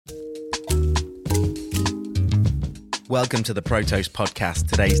Welcome to the Protos podcast.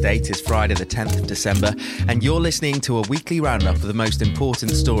 Today's date is Friday the 10th of December, and you're listening to a weekly roundup of the most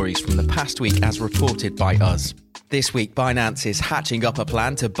important stories from the past week as reported by us. This week, Binance is hatching up a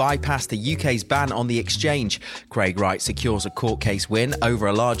plan to bypass the UK's ban on the exchange. Craig Wright secures a court case win over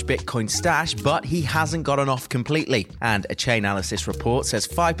a large Bitcoin stash, but he hasn't gotten off completely. And a Chainalysis report says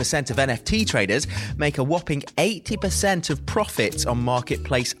 5% of NFT traders make a whopping 80% of profits on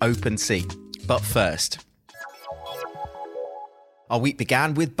marketplace OpenSea. But first, our week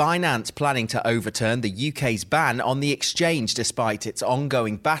began with Binance planning to overturn the UK's ban on the exchange despite its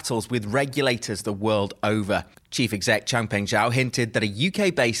ongoing battles with regulators the world over. Chief Exec Changpeng Zhao hinted that a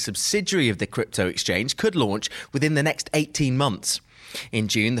UK-based subsidiary of the crypto exchange could launch within the next 18 months. In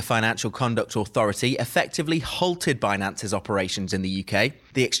June, the Financial Conduct Authority effectively halted Binance's operations in the UK.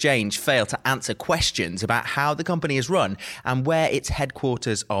 The exchange failed to answer questions about how the company is run and where its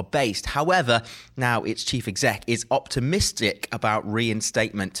headquarters are based. However, now its chief exec is optimistic about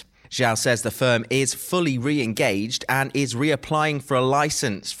reinstatement. Zhao says the firm is fully re-engaged and is reapplying for a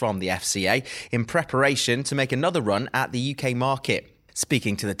license from the FCA in preparation to make another run at the UK market.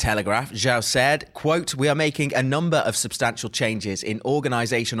 Speaking to The Telegraph, Zhao said, quote, "We are making a number of substantial changes in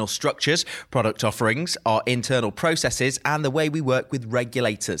organisational structures, product offerings, our internal processes and the way we work with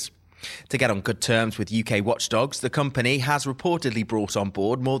regulators." To get on good terms with UK watchdogs, the company has reportedly brought on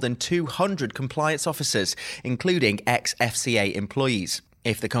board more than 200 compliance officers, including ex-FCA employees.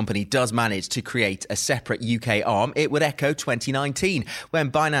 If the company does manage to create a separate UK arm, it would echo 2019,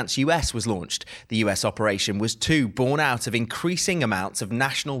 when Binance US was launched. The US operation was too born out of increasing amounts of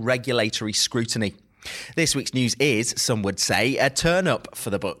national regulatory scrutiny. This week's news is, some would say, a turn-up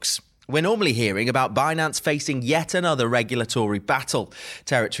for the books. We're normally hearing about Binance facing yet another regulatory battle.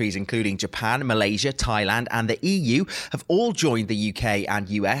 Territories including Japan, Malaysia, Thailand and the EU have all joined the UK and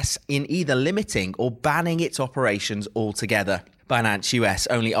US in either limiting or banning its operations altogether. Binance US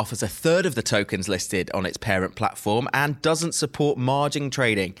only offers a third of the tokens listed on its parent platform and doesn't support margin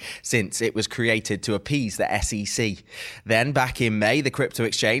trading since it was created to appease the SEC. Then back in May, the crypto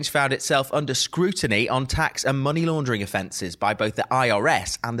exchange found itself under scrutiny on tax and money laundering offences by both the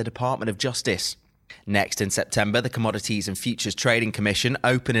IRS and the Department of Justice. Next, in September, the Commodities and Futures Trading Commission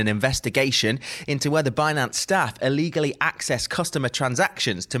opened an investigation into whether Binance staff illegally access customer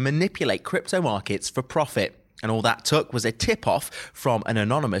transactions to manipulate crypto markets for profit. And all that took was a tip-off from an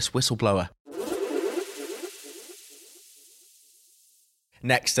anonymous whistleblower.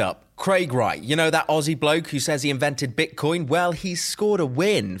 Next up, Craig Wright. You know that Aussie bloke who says he invented Bitcoin? Well, he's scored a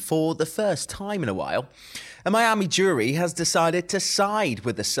win for the first time in a while. A Miami jury has decided to side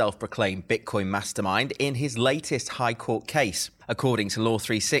with the self-proclaimed Bitcoin mastermind in his latest high court case. According to Law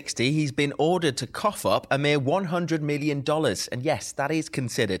 360, he's been ordered to cough up a mere $100 million. And yes, that is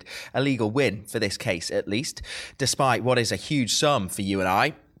considered a legal win for this case, at least. Despite what is a huge sum for you and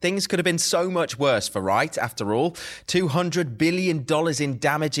I, things could have been so much worse for Wright. After all, $200 billion in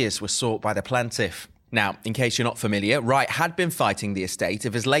damages were sought by the plaintiff. Now, in case you're not familiar, Wright had been fighting the estate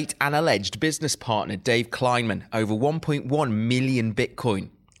of his late and alleged business partner, Dave Kleinman, over 1.1 million Bitcoin,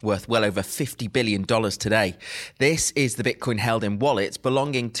 worth well over $50 billion today. This is the Bitcoin held in wallets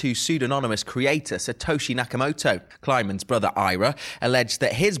belonging to pseudonymous creator Satoshi Nakamoto. Kleinman's brother Ira alleged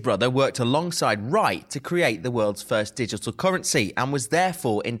that his brother worked alongside Wright to create the world's first digital currency and was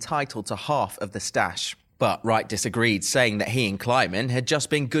therefore entitled to half of the stash. But Wright disagreed, saying that he and Kleinman had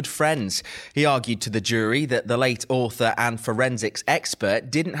just been good friends. He argued to the jury that the late author and forensics expert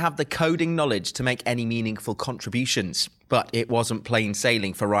didn't have the coding knowledge to make any meaningful contributions. But it wasn't plain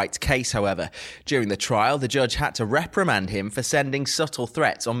sailing for Wright's case, however. During the trial, the judge had to reprimand him for sending subtle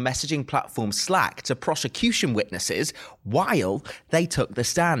threats on messaging platform Slack to prosecution witnesses while they took the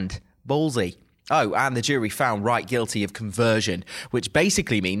stand. Ballsy. Oh, and the jury found Wright guilty of conversion, which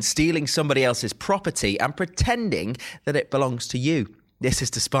basically means stealing somebody else's property and pretending that it belongs to you. This is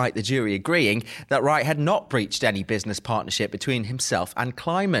despite the jury agreeing that Wright had not breached any business partnership between himself and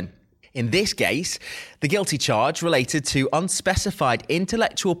Kleinman. In this case, the guilty charge related to unspecified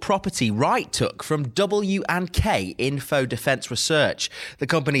intellectual property Wright took from W&K Info Defense Research, the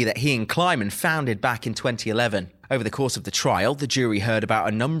company that he and Kleinman founded back in 2011. Over the course of the trial, the jury heard about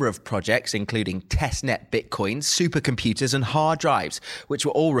a number of projects, including testnet bitcoins, supercomputers and hard drives, which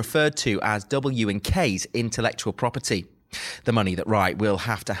were all referred to as W&K's intellectual property. The money that Wright will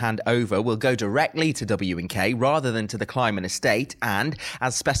have to hand over will go directly to W&K rather than to the Kleinman estate and,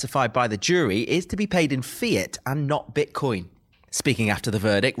 as specified by the jury, is to be paid in fiat and not Bitcoin. Speaking after the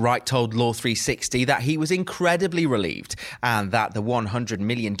verdict, Wright told Law 360 that he was incredibly relieved and that the $100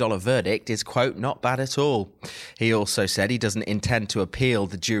 million verdict is, quote, not bad at all. He also said he doesn't intend to appeal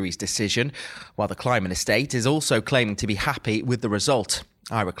the jury's decision, while the Kleiman estate is also claiming to be happy with the result.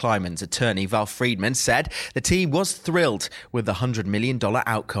 Ira Kleiman's attorney, Val Friedman, said the team was thrilled with the $100 million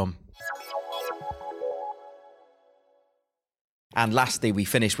outcome. And lastly, we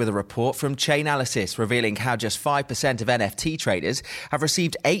finish with a report from Chainalysis revealing how just 5% of NFT traders have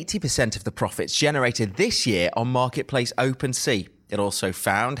received 80% of the profits generated this year on marketplace OpenSea. It also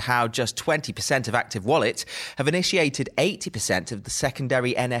found how just 20% of active wallets have initiated 80% of the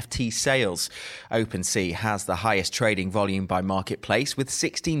secondary NFT sales. OpenSea has the highest trading volume by marketplace with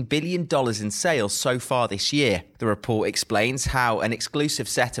 $16 billion in sales so far this year. The report explains how an exclusive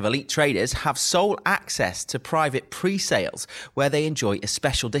set of elite traders have sole access to private pre-sales where they enjoy a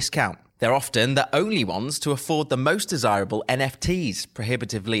special discount. They're often the only ones to afford the most desirable NFTs.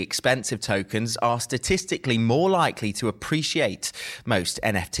 Prohibitively expensive tokens are statistically more likely to appreciate. Most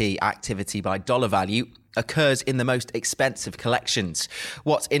NFT activity by dollar value occurs in the most expensive collections.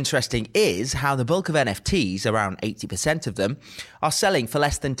 What's interesting is how the bulk of NFTs, around 80% of them, are selling for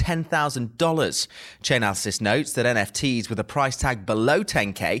less than $10,000. Chainalysis notes that NFTs with a price tag below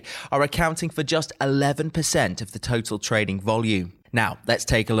 $10K are accounting for just 11% of the total trading volume. Now, let's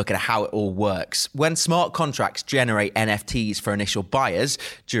take a look at how it all works. When smart contracts generate NFTs for initial buyers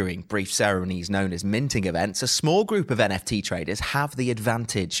during brief ceremonies known as minting events, a small group of NFT traders have the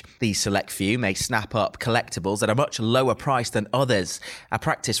advantage. These select few may snap up collectibles at a much lower price than others, a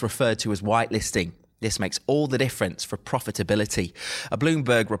practice referred to as whitelisting. This makes all the difference for profitability. A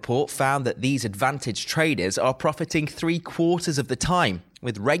Bloomberg report found that these advantaged traders are profiting 3/4 of the time,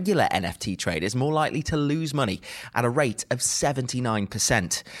 with regular NFT traders more likely to lose money at a rate of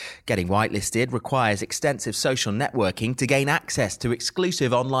 79%. Getting whitelisted requires extensive social networking to gain access to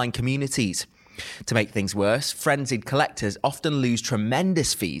exclusive online communities. To make things worse, frenzied collectors often lose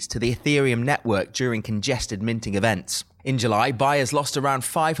tremendous fees to the Ethereum network during congested minting events. In July, buyers lost around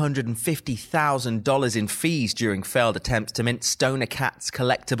 $550,000 in fees during failed attempts to mint Stoner Cats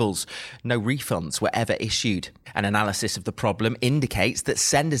collectibles. No refunds were ever issued. An analysis of the problem indicates that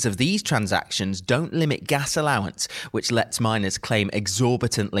senders of these transactions don't limit gas allowance, which lets miners claim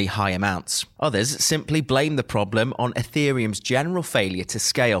exorbitantly high amounts. Others simply blame the problem on Ethereum's general failure to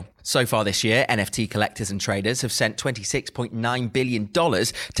scale. So far this year, NFT collectors and traders have sent $26.9 billion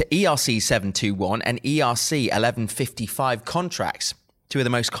to ERC-721 and ERC-1155 contracts, two of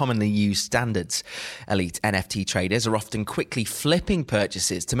the most commonly used standards. Elite NFT traders are often quickly flipping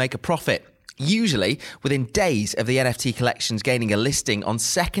purchases to make a profit, usually within days of the NFT collections gaining a listing on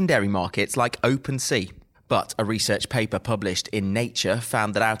secondary markets like OpenSea. But a research paper published in Nature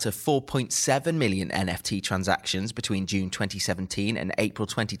found that out of 4.7 million NFT transactions between June 2017 and April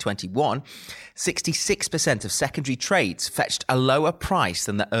 2021, 66% of secondary trades fetched a lower price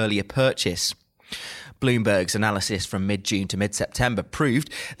than the earlier purchase. Bloomberg's analysis from mid-June to mid-September proved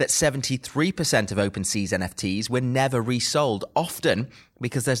that 73% of OpenSea's NFTs were never resold, often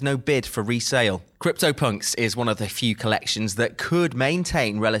because there's no bid for resale. CryptoPunks is one of the few collections that could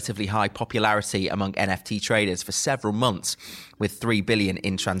maintain relatively high popularity among NFT traders for several months, with $3 billion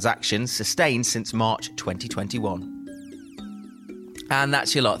in transactions sustained since March 2021. And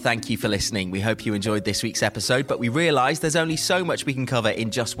that's your lot. Thank you for listening. We hope you enjoyed this week's episode, but we realise there's only so much we can cover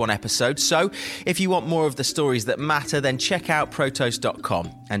in just one episode. So if you want more of the stories that matter, then check out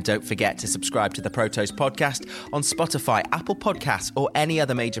Protos.com. And don't forget to subscribe to the Protos podcast on Spotify, Apple Podcasts, or any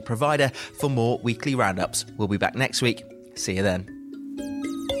other major provider for more weekly roundups. We'll be back next week. See you then.